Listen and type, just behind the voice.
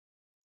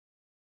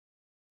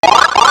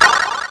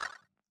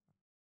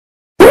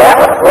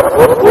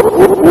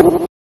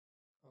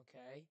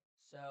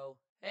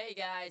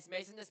Hey guys,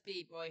 Mason the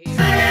Speed Boy here.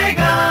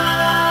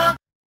 Sega!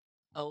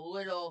 A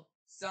little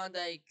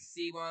Sunday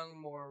see one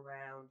more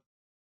round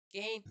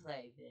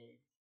gameplay vid.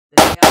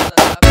 This comes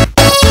up.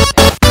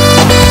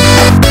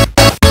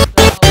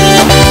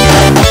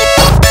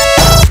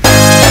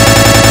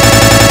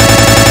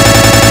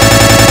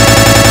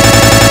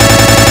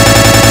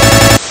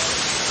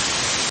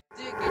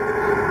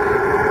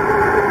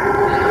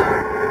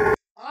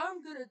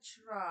 I'm gonna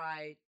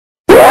try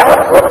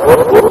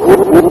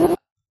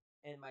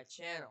in my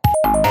channel.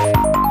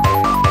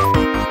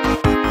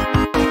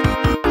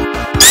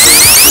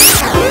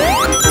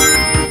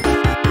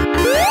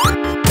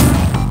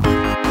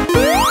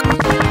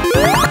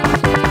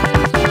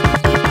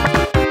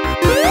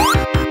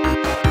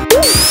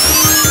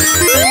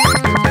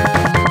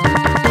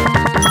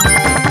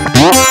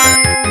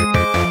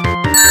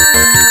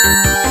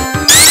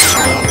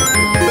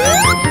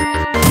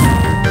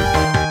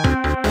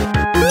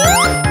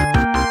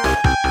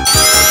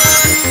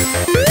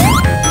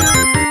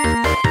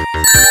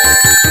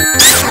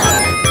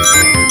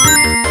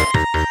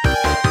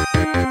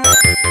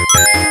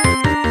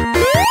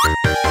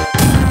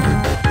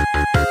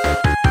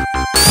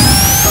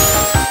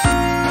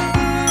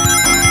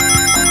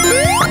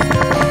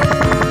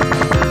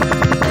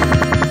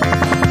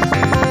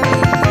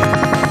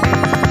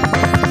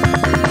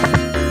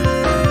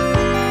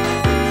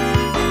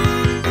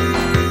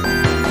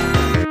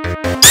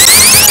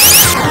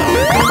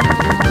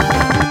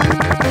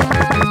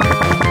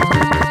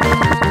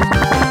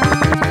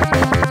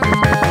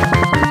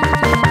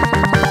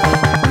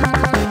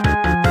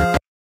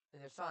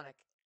 Sonic.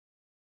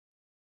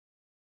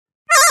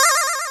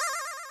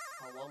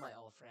 Hello, my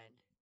old friend.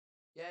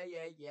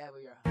 Yeah,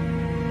 we are.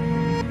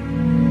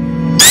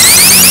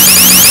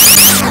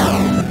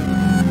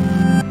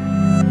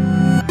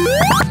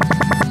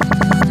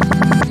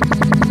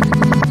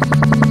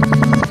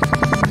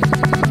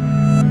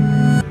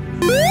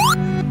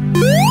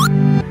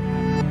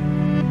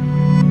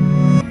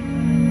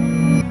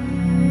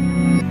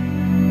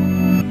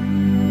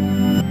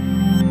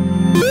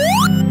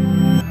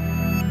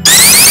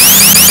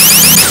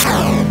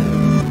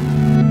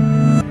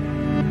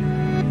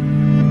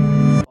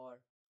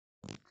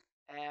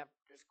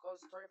 Just close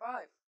to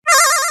 35.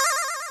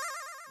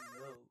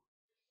 No.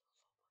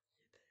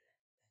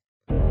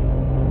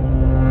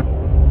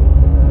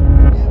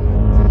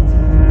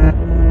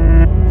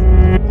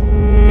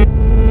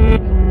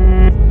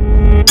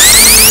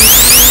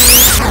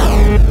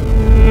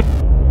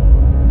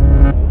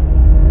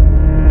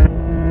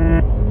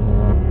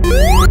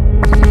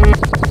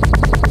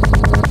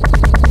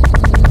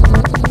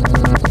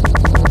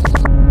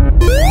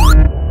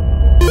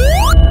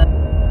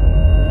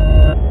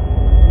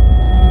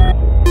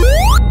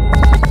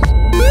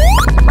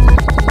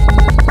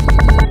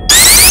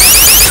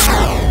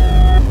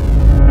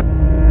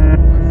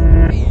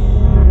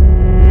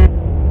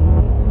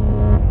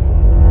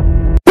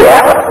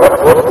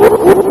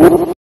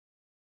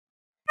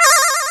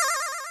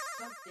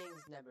 Some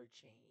things never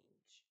change.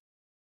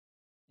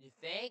 You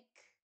think?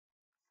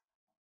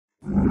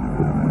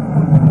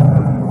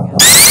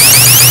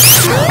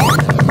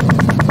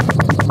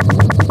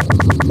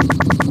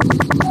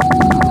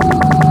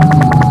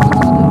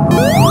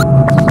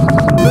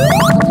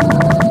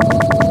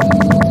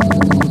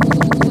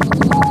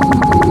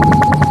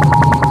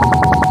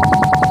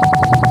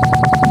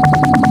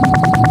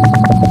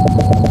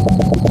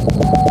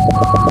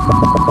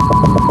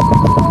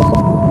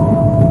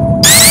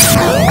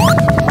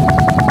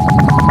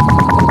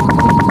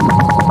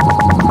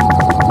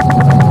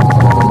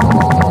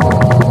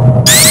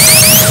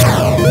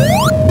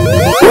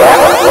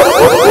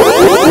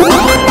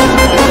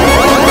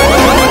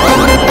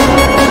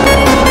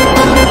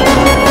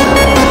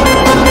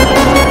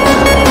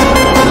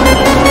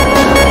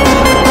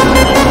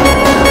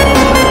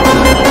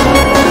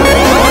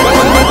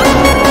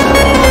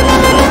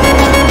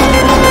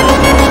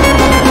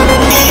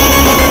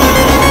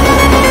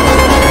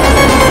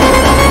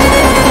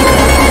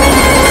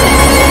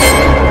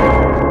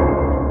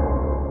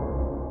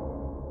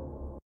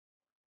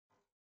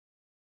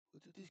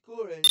 What's the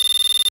score is?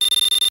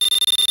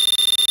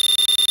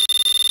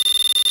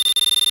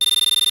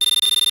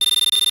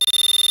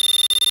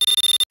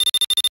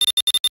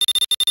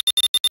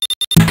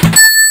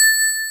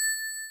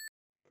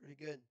 Pretty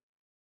good.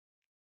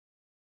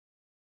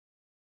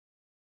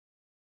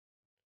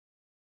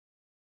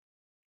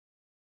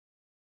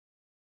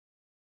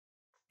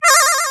 I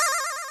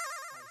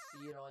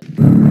see it on.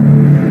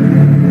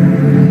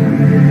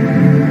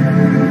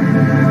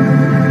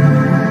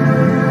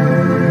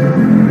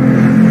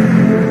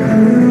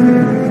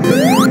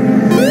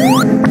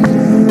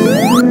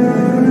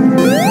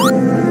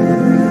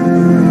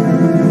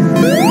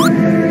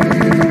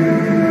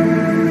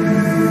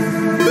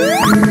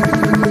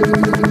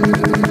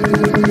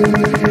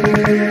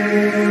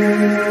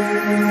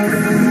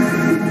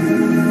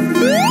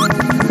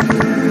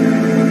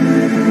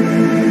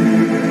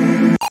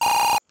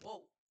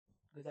 Whoa!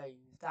 Good thing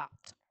you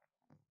stopped.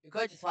 You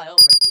could just fly over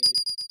it, dude.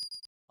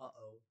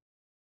 Uh-oh.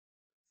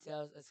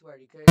 Tails, I swear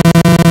you could.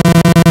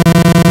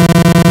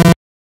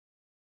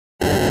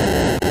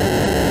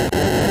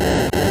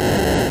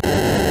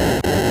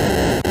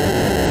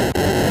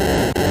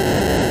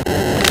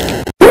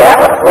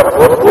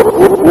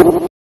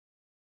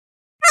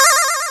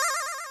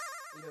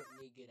 We don't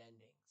need good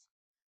endings.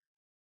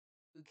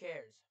 Who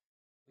cares?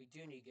 We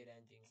do need good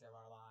endings of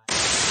our lives.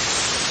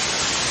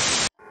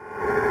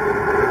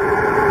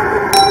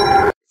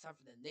 It's time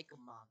for the Nickel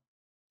Mom.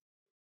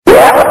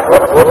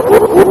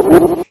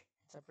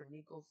 It's time for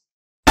Nickels.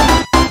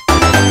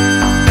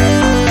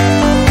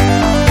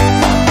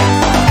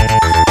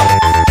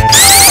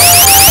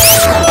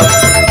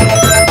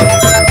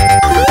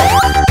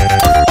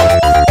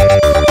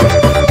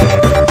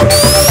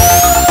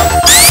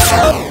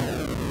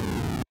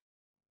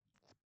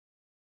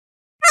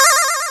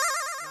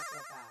 Not so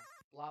fast.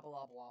 Blah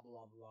blah blah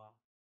blah blah.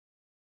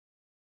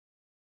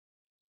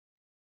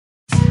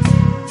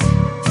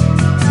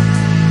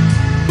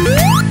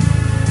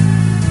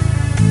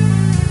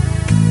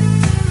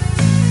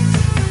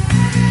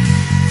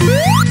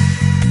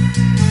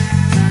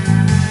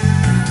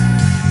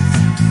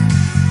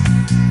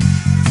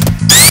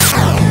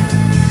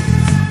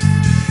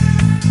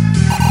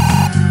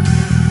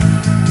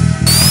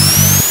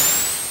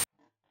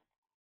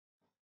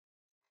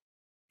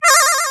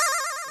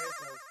 There's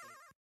no escape.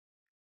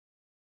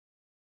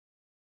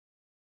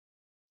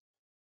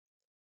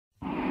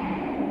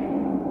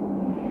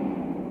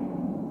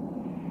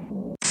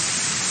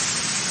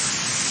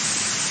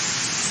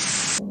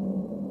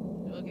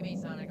 Look at me,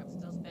 Sonic. I'm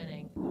still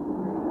spinning.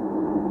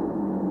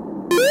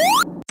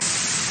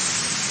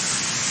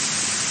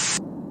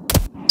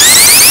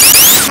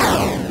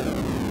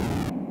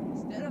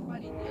 Instead of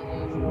finding the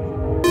illusion.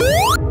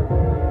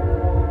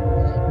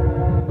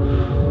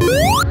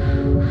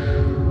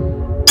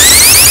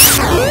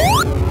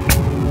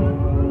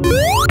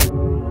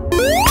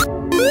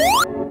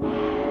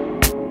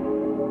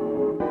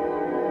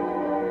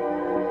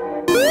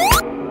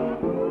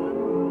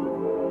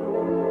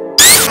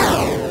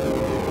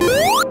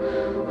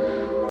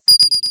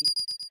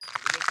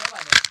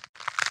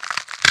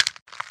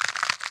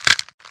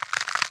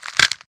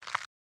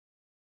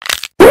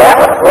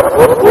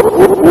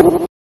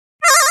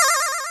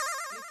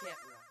 You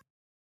can't run.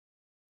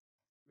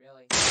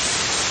 Really?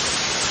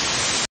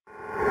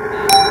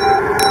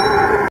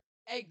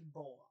 Egg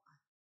boy.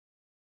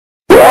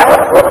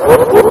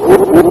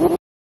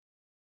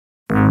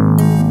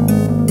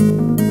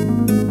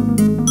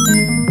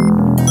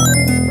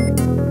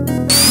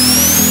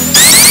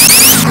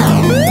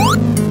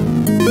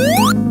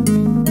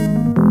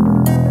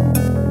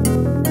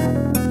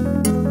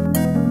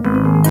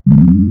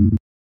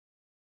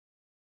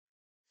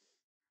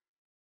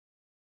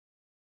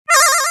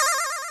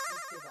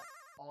 Just give up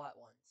all at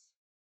once.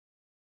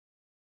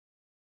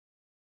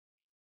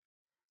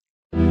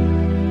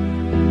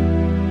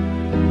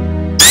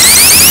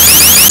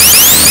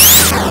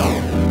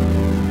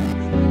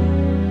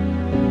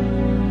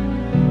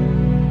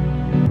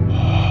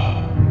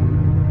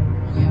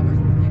 Oh yeah, we're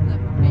picking up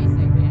the pace,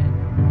 Eggman.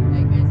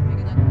 Eggman's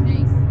picking up the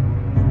pace.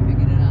 He's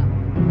picking it up.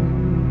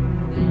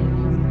 Then he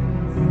lost the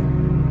pace.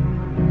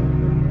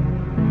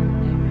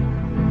 Eggman,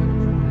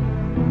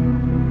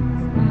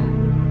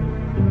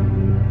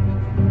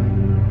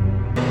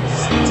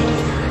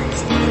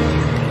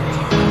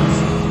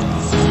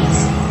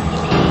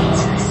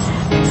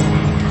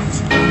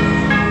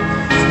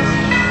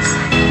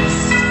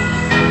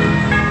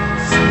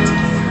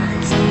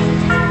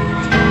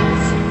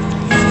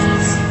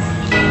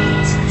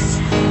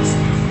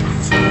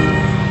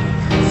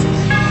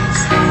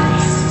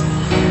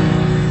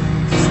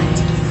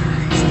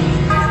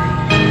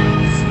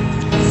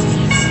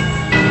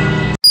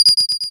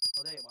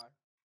 oh, there you are.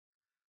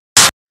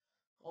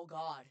 Oh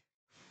god.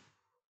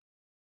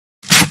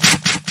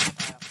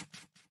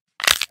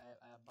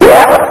 Your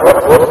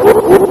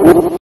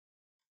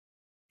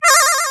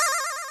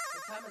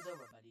time is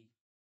over, buddy.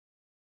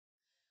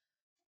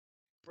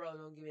 Bro,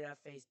 don't give me that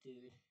face,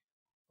 dude.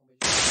 Ready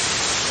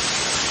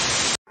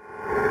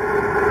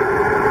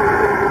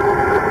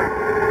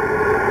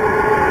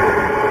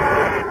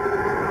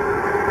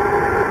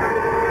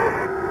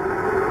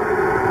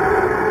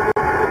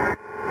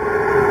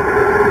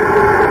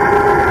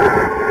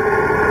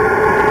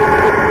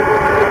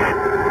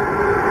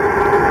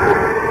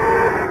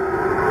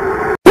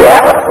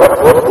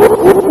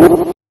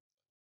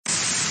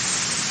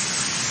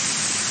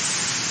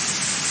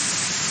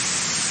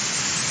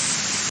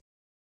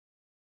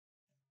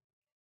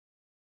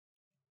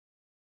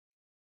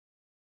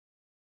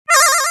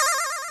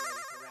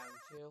for round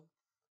two?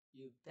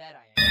 You bet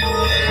I am.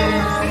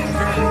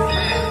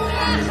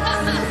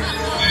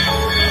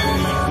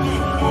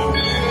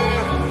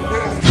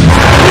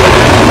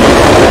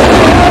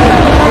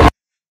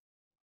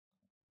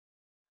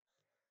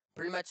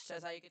 Pretty much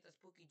says how you get the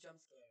spooky jump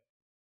scare.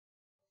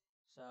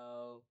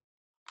 So,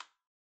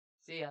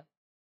 see ya.